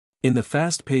In the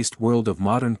fast-paced world of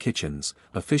modern kitchens,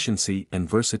 efficiency and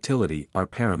versatility are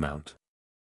paramount.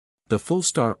 The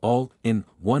Fullstar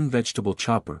All-in-1 Vegetable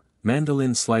Chopper,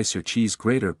 Mandoline Slicer Cheese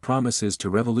Grater promises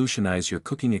to revolutionize your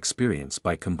cooking experience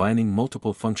by combining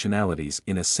multiple functionalities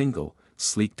in a single,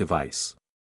 sleek device.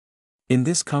 In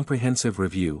this comprehensive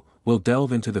review, we'll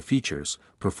delve into the features,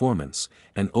 performance,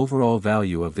 and overall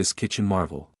value of this kitchen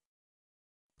marvel.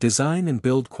 Design and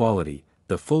build quality.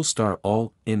 The Fullstar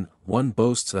All-in-1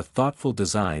 boasts a thoughtful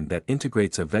design that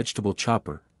integrates a vegetable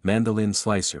chopper, mandoline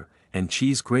slicer, and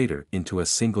cheese grater into a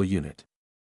single unit.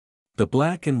 The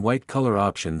black and white color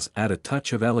options add a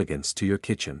touch of elegance to your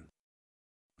kitchen.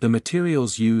 The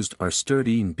materials used are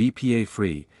sturdy and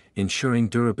BPA-free, ensuring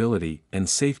durability and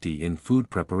safety in food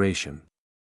preparation.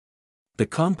 The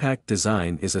compact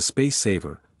design is a space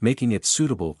saver, making it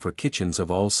suitable for kitchens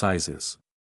of all sizes.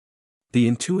 The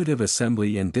intuitive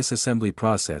assembly and disassembly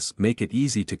process make it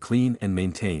easy to clean and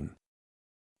maintain.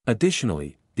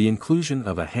 Additionally, the inclusion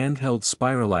of a handheld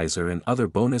spiralizer and other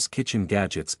bonus kitchen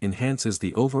gadgets enhances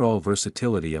the overall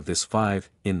versatility of this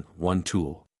 5-in-1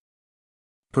 tool.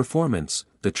 Performance.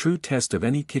 The true test of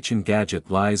any kitchen gadget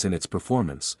lies in its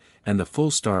performance, and the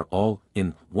Fullstar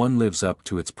All-in-1 lives up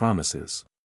to its promises.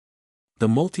 The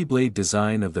multi-blade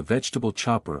design of the vegetable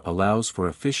chopper allows for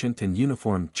efficient and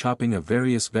uniform chopping of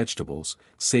various vegetables,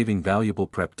 saving valuable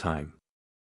prep time.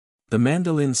 The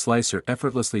Mandoline Slicer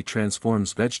effortlessly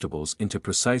transforms vegetables into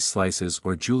precise slices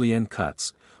or julienne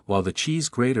cuts, while the cheese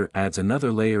grater adds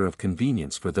another layer of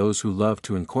convenience for those who love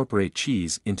to incorporate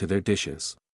cheese into their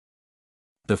dishes.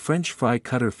 The French fry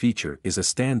cutter feature is a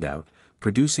standout,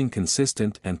 producing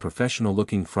consistent and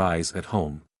professional-looking fries at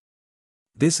home.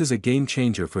 This is a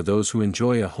game-changer for those who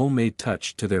enjoy a homemade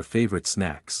touch to their favorite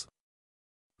snacks.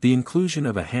 The inclusion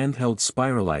of a handheld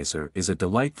spiralizer is a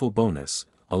delightful bonus,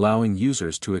 allowing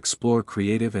users to explore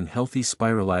creative and healthy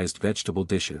spiralized vegetable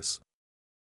dishes.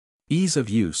 Ease of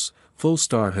use.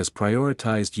 Fullstar has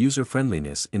prioritized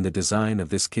user-friendliness in the design of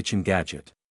this kitchen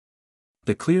gadget.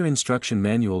 The clear instruction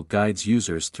manual guides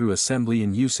users through assembly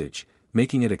and usage,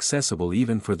 making it accessible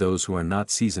even for those who are not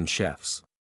seasoned chefs.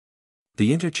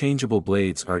 The interchangeable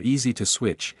blades are easy to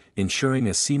switch, ensuring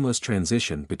a seamless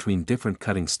transition between different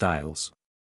cutting styles.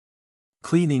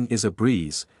 Cleaning is a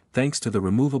breeze, thanks to the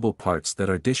removable parts that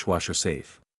are dishwasher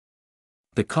safe.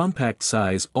 The compact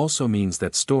size also means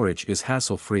that storage is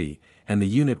hassle-free, and the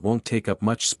unit won't take up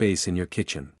much space in your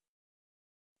kitchen.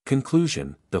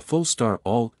 Conclusion. The Fullstar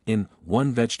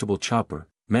All-in-1 Vegetable Chopper,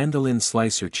 Mandoline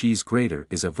Slicer Cheese Grater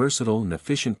is a versatile and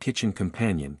efficient kitchen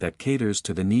companion that caters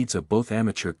to the needs of both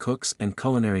amateur cooks and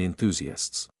culinary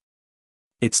enthusiasts.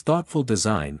 Its thoughtful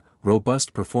design,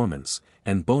 robust performance,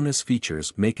 and bonus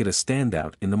features make it a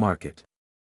standout in the market.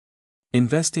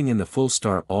 Investing in the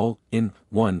Fullstar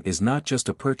All-in-1 is not just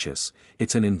a purchase,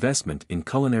 it's an investment in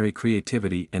culinary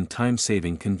creativity and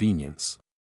time-saving convenience.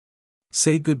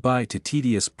 Say goodbye to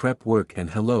tedious prep work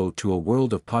and hello to a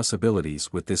world of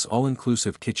possibilities with this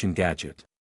all-inclusive kitchen gadget.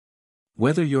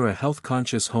 Whether you're a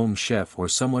health-conscious home chef or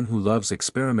someone who loves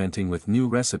experimenting with new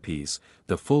recipes,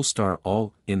 the Fullstar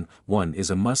All-in-1 is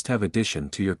a must-have addition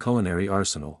to your culinary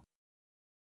arsenal.